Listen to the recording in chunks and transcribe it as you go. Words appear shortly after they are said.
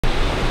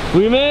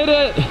We made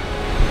it!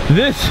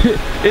 This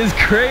is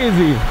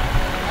crazy.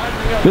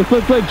 This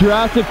looks like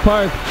Jurassic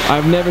Park.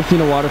 I've never seen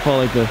a waterfall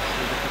like this.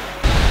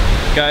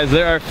 Guys,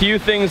 there are few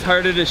things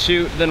harder to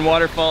shoot than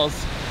waterfalls.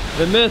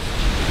 The mist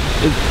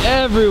is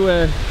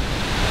everywhere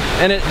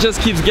and it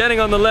just keeps getting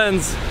on the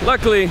lens.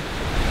 Luckily,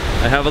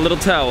 I have a little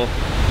towel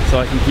so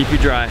I can keep you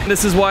dry.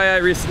 This is why I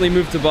recently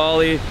moved to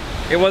Bali.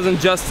 It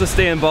wasn't just to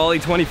stay in Bali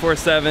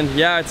 24/7.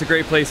 Yeah, it's a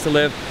great place to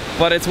live,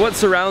 but it's what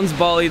surrounds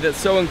Bali that's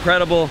so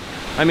incredible.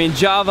 I mean,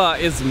 Java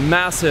is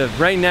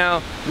massive. Right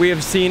now, we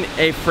have seen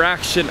a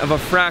fraction of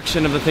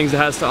the things it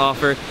has to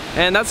offer.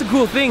 And that's a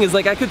cool thing, is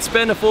like I could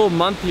spend a full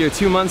month here,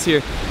 2 months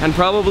here, and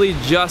probably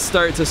just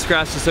start to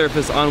scratch the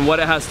surface on what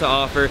it has to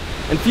offer.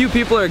 And few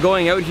people are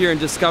going out here and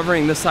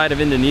discovering this side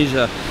of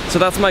Indonesia. So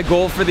that's my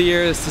goal for the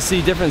year, is to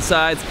see different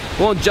sides.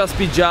 It won't just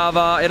be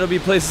Java, it'll be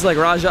places like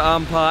Raja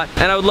Ampat.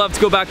 And I would love to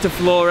go back to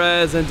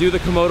Flores and do the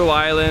Komodo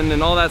Island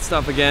and all that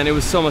stuff again. It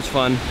was so much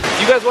fun.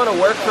 If you guys want to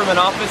work from an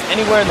office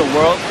anywhere in the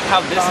world,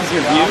 have this as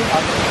your view,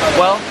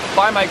 well,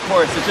 buy my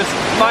course. It's just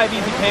 5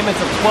 easy payments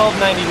of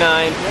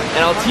 $12.99, and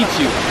I'll teach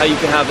you how you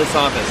can have this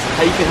office,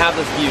 how you can have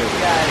this view.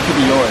 It could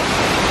be yours.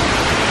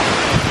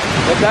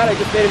 Like that, I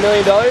just made $1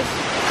 million.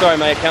 Sorry,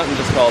 my accountant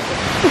just called.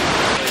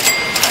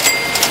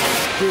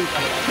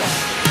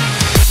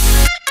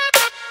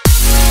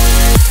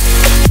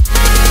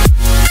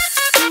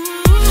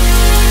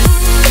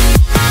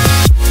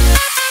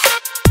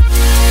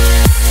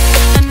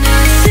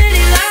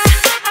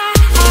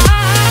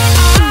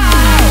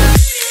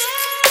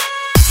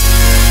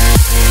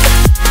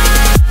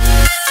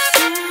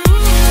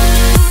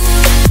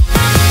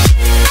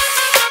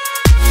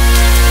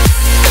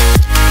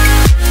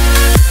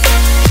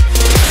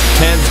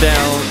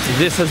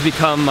 This has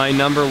become my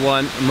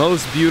 #1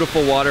 most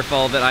beautiful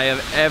waterfall that I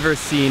have ever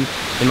seen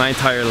in my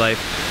entire life.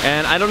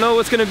 And I don't know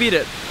what's gonna beat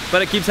it,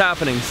 but it keeps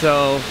happening.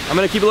 So I'm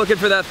gonna keep looking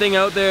for that thing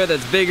out there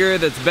that's bigger,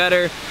 that's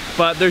better.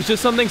 But there's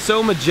just something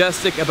so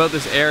majestic about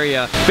this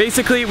area.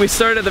 Basically, we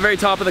started at the very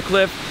top of the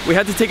cliff. We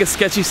had to take a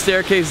sketchy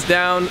staircase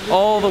down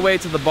all the way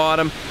to the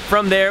bottom.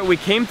 From there, we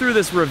came through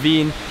this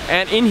ravine,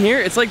 and in here,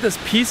 it's like this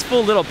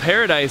peaceful little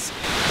paradise.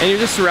 And you're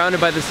just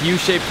surrounded by this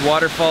U-shaped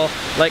waterfall.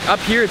 Like up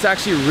here, it's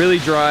actually really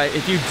dry.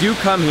 If you do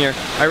come here,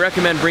 I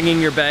recommend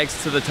bringing your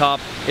bags to the top.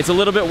 It's a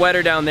little bit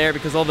wetter down there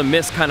because all the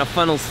mist kind of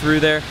funnels through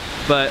there.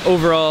 But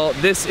overall,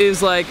 this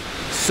is like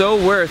so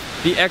worth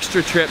the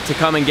extra trip to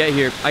come and get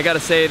here. I gotta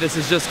say, this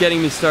is just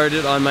getting me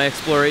started on my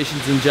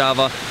explorations in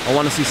Java. I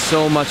want to see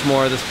so much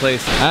more of this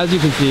place. As you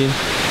can see,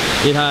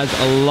 it has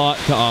a lot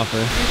to offer.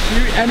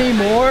 Shoot any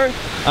more?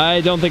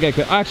 I don't think I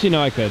could. Actually,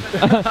 no, I could.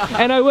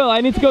 And I will.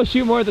 I need to go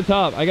shoot more at the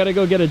top. I gotta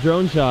go get a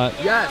drone shot.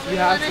 Yes, we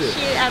have to.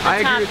 Shoot at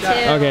the top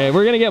too. Okay,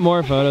 we're gonna get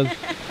more photos.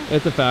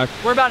 It's a fact.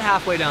 We're about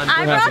halfway done.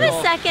 I brought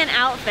a second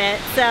outfit,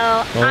 so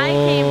I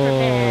came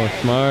prepared.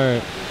 Oh,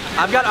 smart.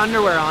 I've got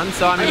underwear on,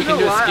 so I mean you can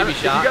do a skivvy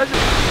shot.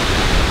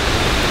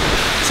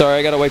 Sorry,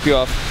 I gotta wipe you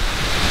off.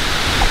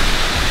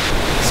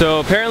 So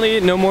apparently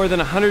no more than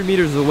 100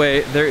 meters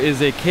away, there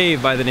is a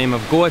cave by the name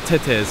of Goa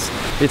Tetes.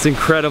 It's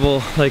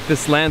incredible. Like,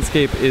 this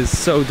landscape is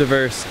so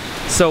diverse,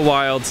 so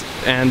wild,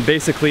 and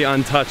basically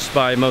untouched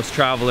by most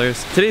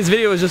travelers. Today's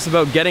video is just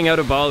about getting out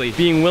of Bali,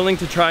 being willing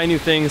to try new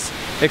things,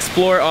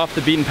 explore off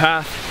the beaten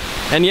path.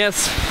 And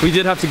yes, we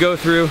did have to go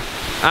through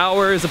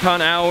hours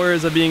upon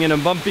hours of being in a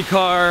bumpy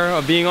car,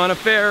 of being on a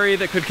ferry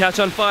that could catch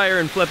on fire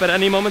and flip at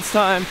any moment's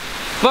time.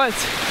 But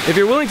if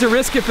you're willing to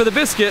risk it for the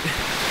biscuit,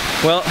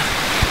 well,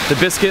 the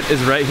biscuit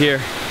is right here.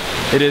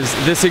 It is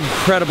this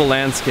incredible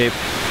landscape.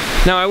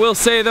 Now, I will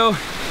say though,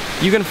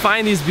 you can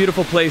find these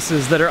beautiful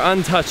places that are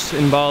untouched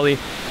in Bali.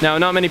 Now,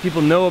 not many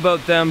people know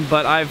about them,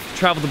 but I've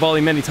traveled to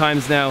Bali many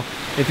times now.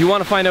 If you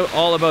want to find out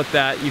all about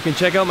that, you can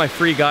check out my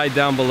free guide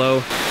down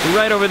below.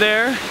 Right over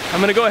there, I'm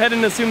gonna go ahead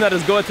and assume that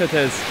is Goa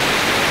Tetes.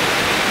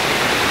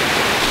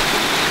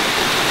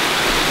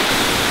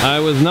 I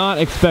was not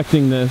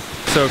expecting this.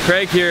 So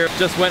Craig here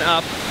just went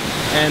up,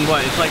 and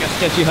what, it's like a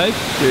sketchy hike?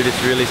 Dude,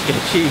 it's really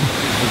sketchy.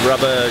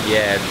 Rubber,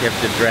 yeah, you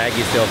have to drag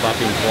yourself up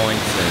in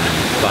points,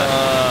 but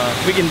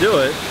we can do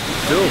it.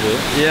 It's doable.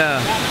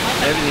 Yeah.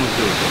 Everything's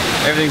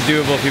doable. Everything's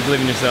doable if you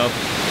believe in yourself.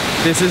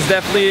 This is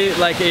definitely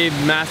like a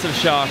massive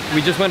shock.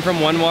 We just went from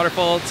one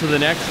waterfall to the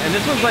next, and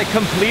this one's like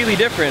completely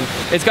different.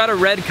 It's got a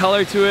red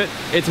color to it.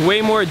 It's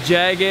way more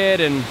jagged,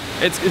 and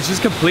it's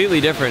just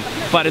completely different.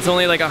 But it's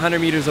only like 100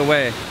 meters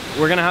away.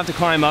 We're gonna have to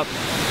climb up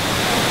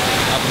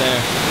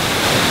there.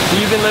 So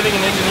you've been living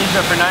in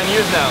Indonesia for 9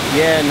 years now?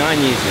 Yeah, 9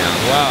 years now.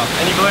 Wow.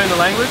 And you've learned the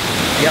language?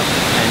 Yep.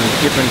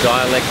 And different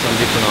dialects on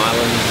different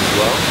islands as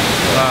well.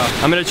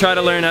 Wow. I'm gonna try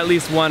to learn at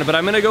least one, but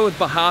I'm gonna go with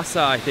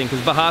Bahasa, I think,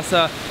 because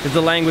Bahasa is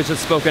the language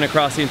that's spoken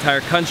across the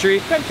entire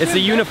country. It's a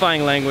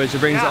unifying language. It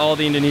brings all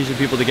the Indonesian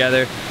people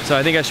together. So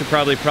I think I should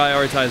probably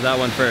prioritize that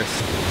one first.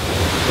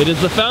 It is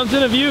the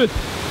fountain of youth.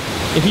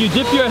 If you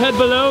dip your head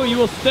below, you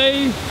will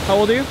stay. How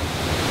old are you?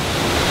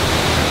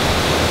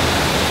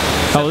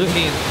 How old are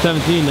you?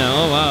 17 now.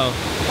 Oh,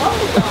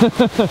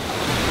 wow.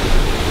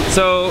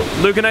 So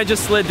Luke and I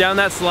just slid down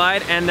that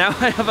slide, and now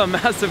I have a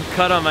massive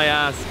cut on my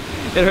ass.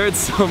 It hurts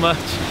so much.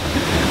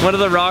 One of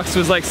the rocks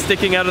was like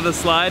sticking out of the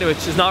slide,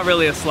 which is not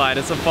really a slide,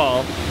 it's a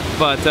fall.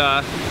 But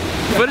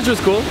footage was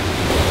cool.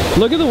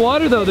 Look at the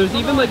water though, there's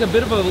even like a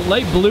bit of a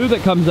light blue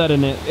that comes out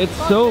in it. It's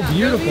so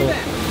beautiful.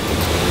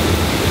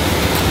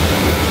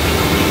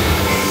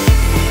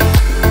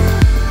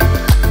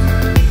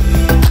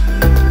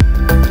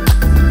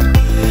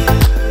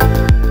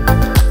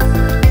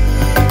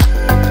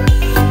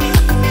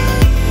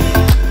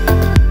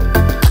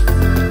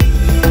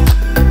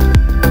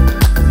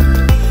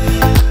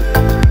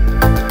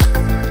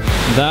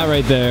 That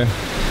right there.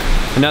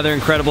 Another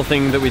incredible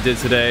thing that we did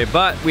today,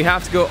 but we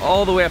have to go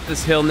all the way up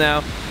this hill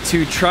now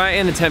to try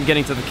and attempt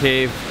getting to the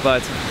cave.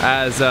 But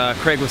as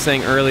Craig was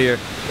saying earlier,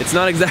 it's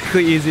not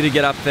exactly easy to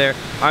get up there.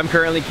 I'm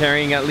currently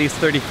carrying at least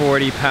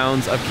 30-40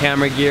 pounds of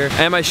camera gear,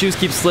 and my shoes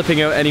keep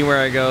slipping out anywhere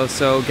I go,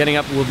 so getting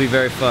up will be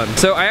very fun.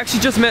 So I actually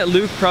just met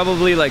Luke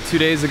probably like 2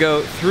 days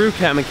ago through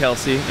Cam and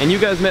Kelsey, and you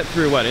guys met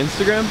through what,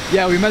 Instagram?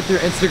 Yeah, we met through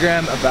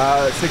Instagram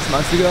about 6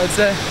 months ago, I'd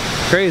say.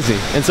 Crazy.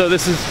 And so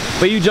this is,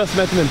 but you just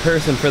met them in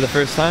person for the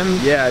first time?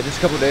 Yeah, just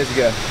a couple days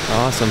ago.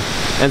 Awesome.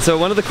 And so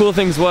one of the cool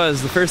things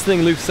was, the first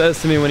thing Luke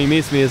says to me when he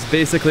meets me is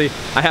basically,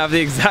 I have the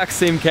exact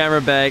same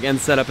camera bag and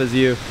setup as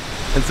you.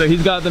 And so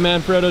he's got the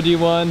Manfrotto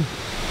D1,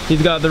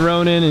 he's got the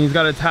Ronin, and he's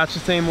got it attached the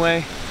same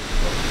way.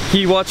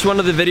 He watched one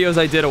of the videos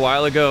I did a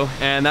while ago,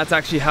 and that's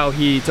actually how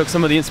he took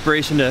some of the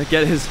inspiration to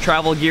get his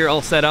travel gear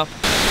all set up.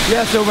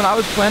 Yeah, so when I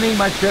was planning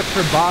my trip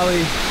for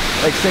Bali,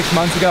 like 6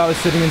 months ago, I was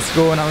sitting in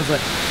school and I was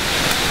like,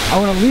 I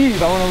want to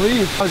leave, I want to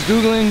leave. I was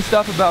Googling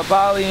stuff about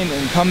Bali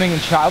and coming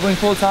and traveling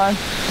full time.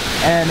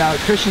 And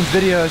Christian's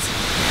videos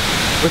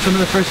were some of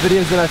the first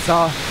videos that I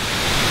saw.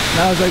 And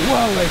I was like,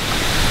 whoa, like,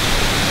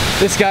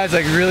 this guy's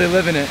like really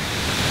living it.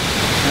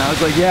 And I was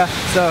like, yeah,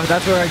 so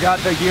that's where I got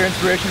the gear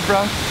inspiration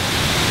from.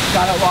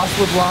 Got it lost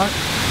LeBlanc.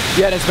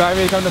 Yeah, it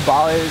inspired me to come to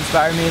Bali. It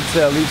inspired me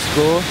to leave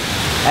school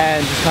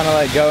and just kind of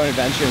like go and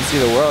adventure and see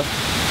the world.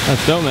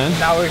 That's dope, man.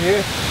 Now we're here.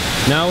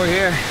 Now we're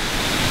here.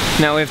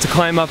 Now we have to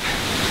climb up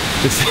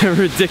this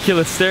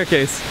ridiculous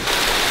staircase.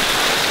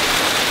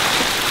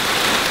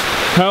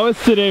 How is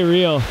today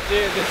real?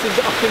 Dude, this is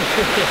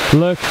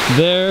unreal. Look,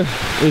 there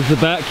is the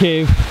Bat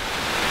Cave.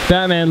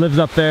 Batman lives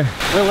up there.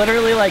 We're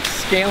literally like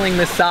scaling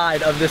the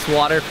side of this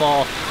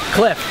waterfall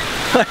cliff.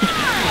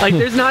 Like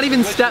there's not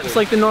even steps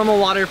like the normal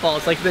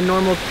waterfalls, like the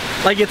normal,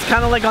 like it's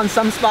kind of like on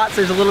some spots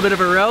there's a little bit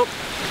of a rope.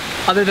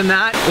 Other than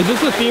that. Is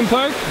this a theme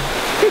park?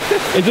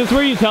 Is this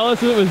where you tell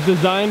us it was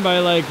designed by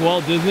like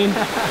Walt Disney? Oh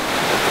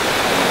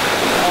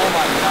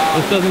my god.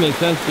 This doesn't make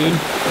sense, dude.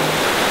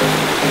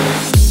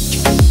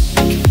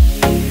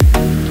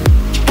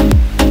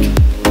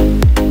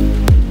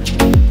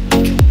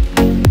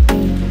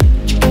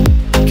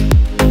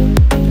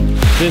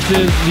 This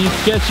is the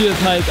sketchiest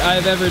hike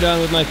I've ever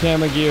done with my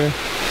camera gear.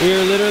 We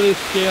are literally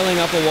scaling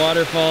up a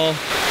waterfall.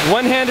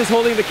 One hand is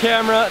holding the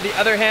camera, the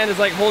other hand is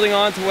like holding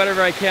on to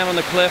whatever I can on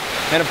the cliff.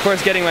 And of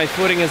course getting my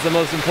footing is the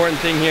most important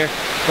thing here.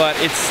 But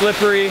it's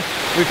slippery.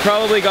 We've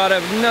probably got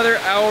another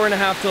hour and a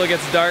half till it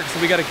gets dark, so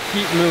we gotta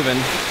keep moving.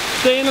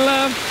 Staying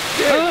alive.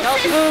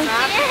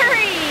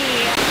 Scary.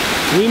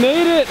 We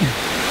made it!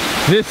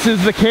 This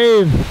is the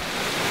cave.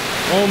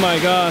 Oh my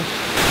gosh.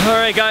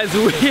 Alright guys,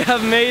 we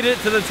have made it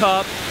to the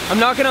top. I'm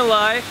not gonna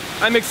lie,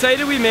 I'm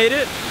excited we made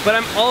it, but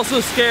I'm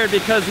also scared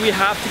because we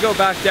have to go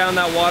back down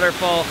that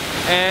waterfall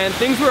and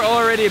things were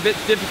already a bit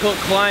difficult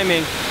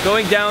climbing.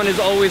 Going down is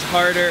always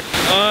harder.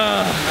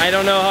 I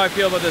don't know how I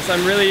feel about this.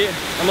 I'm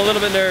a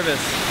little bit nervous.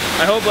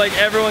 I hope like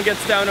everyone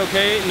gets down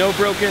okay, no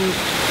broken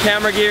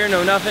camera gear,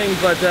 no nothing,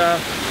 but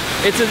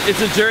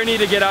it's a journey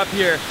to get up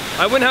here.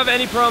 I wouldn't have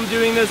any problem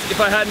doing this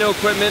if I had no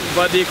equipment,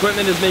 but the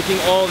equipment is making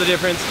all the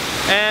difference.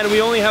 And we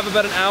only have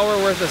about an hour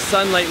worth of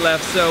sunlight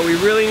left, so we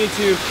really need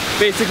to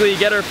basically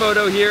get our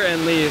photo here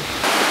and leave.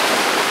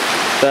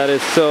 That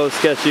is so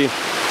sketchy.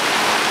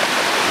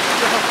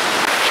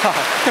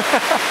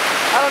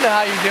 I don't know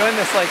how you're doing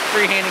this, like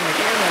freehanding the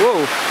camera.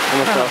 Whoa,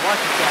 almost fell.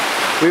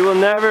 We will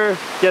never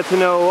get to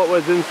know what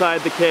was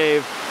inside the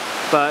cave,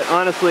 but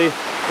honestly,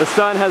 the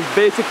sun has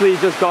basically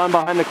just gone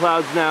behind the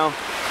clouds now.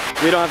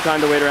 We don't have time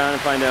to wait around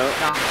and find out.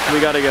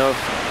 We gotta go.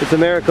 It's a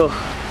miracle.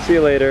 See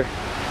you later.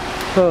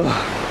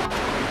 Oh.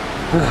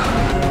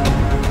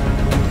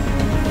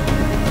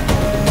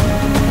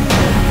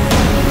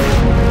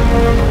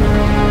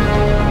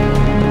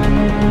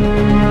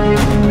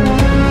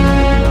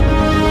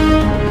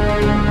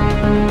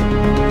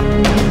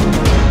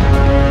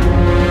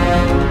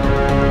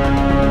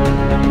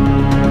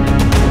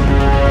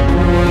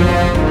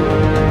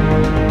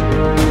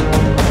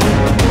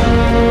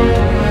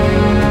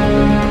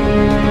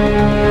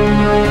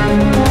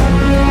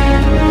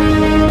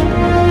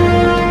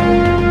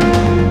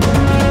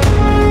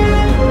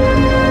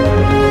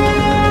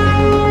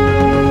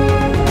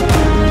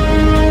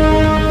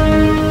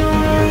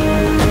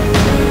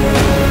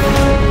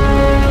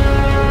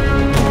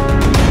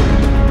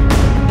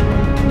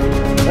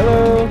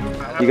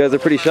 You guys are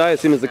pretty shy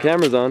as soon as the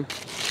camera's on.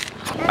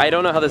 I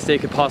don't know how this day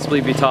could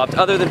possibly be topped,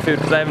 other than food,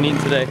 because I haven't eaten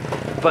today.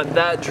 but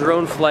that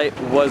drone flight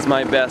was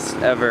my best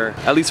ever.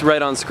 At least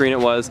right on screen it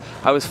was.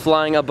 I was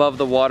flying above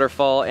the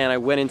waterfall and I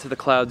went into the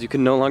clouds. You could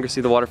no longer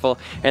see the waterfall,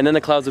 and then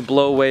the clouds would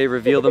blow away,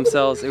 reveal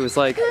themselves. It was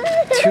like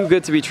too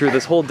good to be true.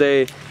 This whole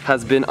day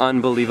has been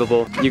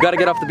unbelievable. You gotta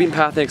get off the beaten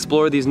path and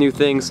explore these new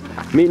things,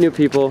 meet new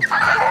people.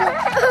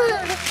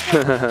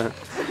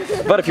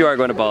 But if you are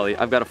going to Bali,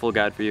 I've got a full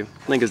guide for you.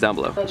 Link is down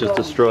below. Just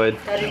destroyed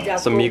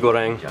some mee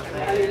goreng.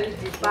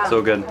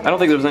 So good. I don't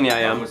think there was any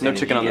ayam, no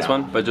chicken on this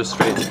one, but just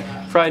straight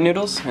fried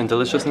noodles and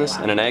deliciousness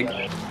and an egg.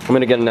 I'm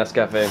gonna get a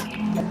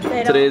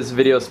Nescafe. Today's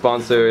video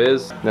sponsor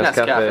is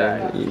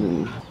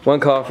Nescafe. 1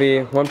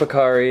 coffee, 1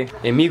 Pocari,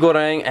 a mee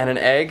goreng, and an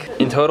egg.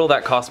 In total,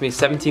 that cost me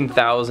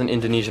 17,000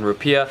 Indonesian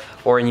rupiah,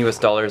 or in US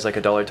dollars, like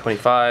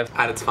 $1.25.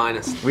 At its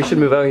finest. We should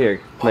move out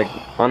here. Like,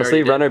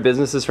 honestly, run our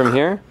businesses from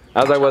here,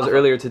 as I was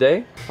earlier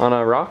today, on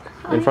a rock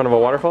in front of a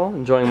waterfall,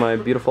 enjoying my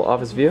beautiful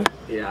office view.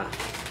 Yeah.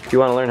 If you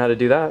want to learn how to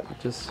do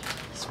that, just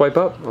swipe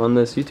up on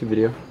this YouTube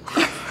video.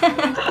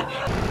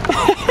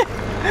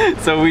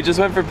 So we just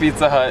went for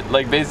Pizza Hut,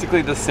 like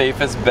basically the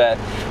safest bet,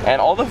 and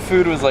all the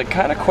food was like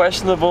kind of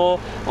questionable.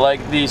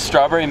 Like the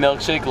strawberry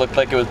milkshake looked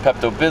like it was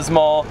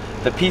Pepto-Bismol.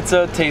 The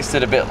pizza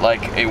tasted a bit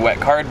like a wet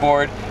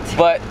cardboard,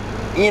 but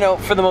you know,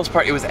 for the most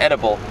part it was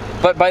edible.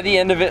 But by the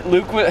end of it,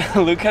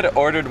 Luke had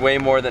ordered way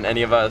more than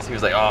any of us. He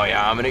was like, oh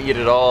yeah, I'm gonna eat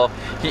it all.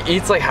 He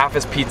eats like half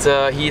his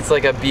pizza. He eats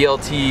like a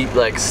BLT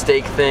like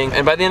steak thing.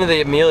 And by the end of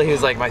the meal, he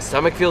was like, my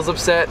stomach feels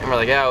upset. And we're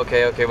like, yeah,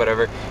 okay,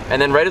 whatever. And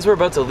then right as we're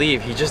about to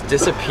leave, he just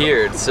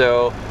disappeared.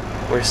 So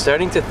we're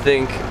starting to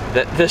think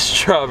that this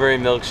strawberry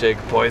milkshake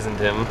poisoned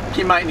him.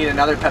 He might need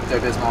another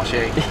Pepto-Bismol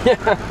shake.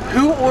 Yeah.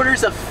 Who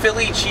orders a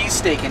Philly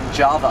cheesesteak in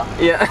Java?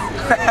 Yeah.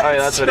 Oh yeah,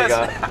 that's what he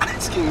got.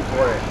 Asking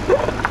for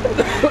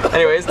it.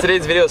 Anyways,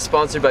 today's video is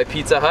sponsored by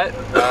Pizza Hut.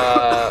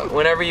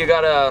 Whenever you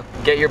gotta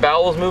get your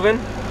bowels moving,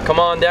 come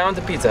on down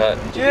to Pizza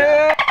Hut.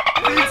 Yeah!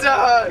 Pizza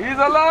Hut! He's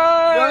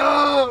alive!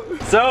 No!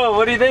 So,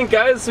 what do you think,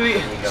 guys?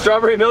 Sweet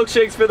strawberry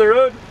milkshakes for the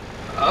road?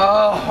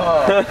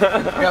 Oh,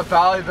 I got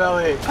Bali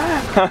belly.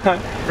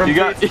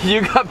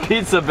 You got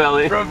pizza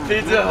belly. From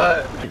Pizza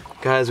Hut.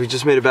 Guys, we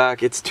just made it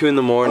back. It's 2 in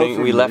the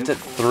morning. We left at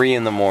 3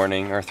 in the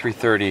morning, or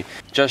 3:30.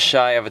 Just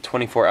shy of a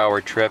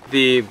 24-hour trip.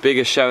 The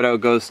biggest shout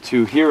out goes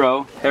to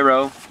Hero.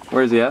 Hero,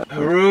 where is he at?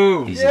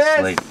 Hero. He's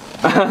asleep.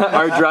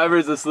 Our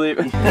driver's asleep.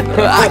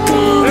 I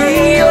can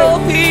be your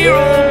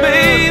hero,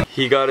 babe.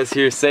 He got us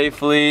here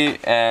safely,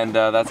 and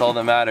that's all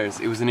that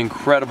matters. It was an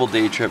incredible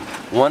day trip.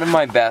 One of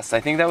my best. I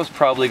think that was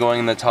probably going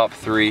in the top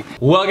 3.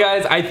 Well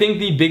guys, I think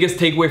the biggest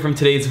takeaway from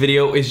today's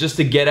video is just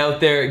to get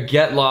out there,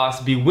 get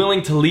lost, be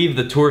willing to leave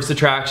the tourist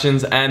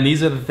attractions, and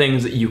these are the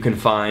things that you can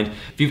find.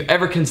 If you've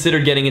ever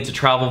considered getting into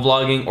travel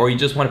vlogging, or you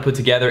just want to put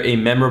together a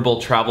memorable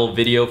travel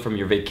video from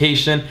your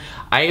vacation,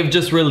 I have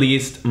just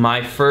released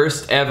my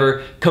first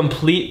ever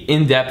complete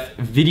in-depth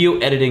video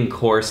editing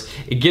course.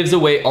 It gives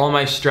away all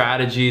my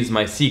strategies,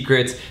 my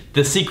secrets,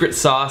 the secret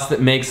sauce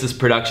that makes this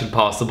production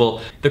possible.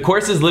 The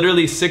course is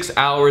literally 6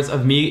 hours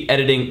of me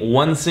editing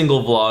one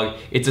single vlog.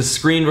 It's a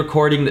screen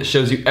recording that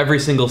shows you every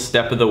single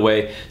step of the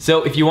way.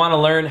 So if you want to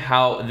learn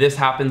how this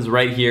happens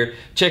right here,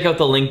 check out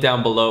the link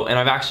down below, and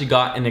I've actually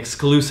got an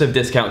exclusive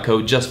discount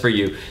code just for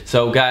you.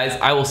 So guys,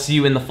 I will see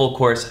you in the full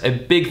course. A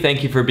big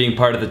thank you for being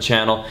part of the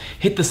channel.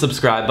 Hit the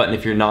subscribe button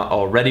if you're not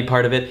already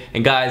part of it.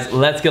 And guys,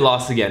 let's get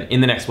lost again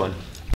in the next one.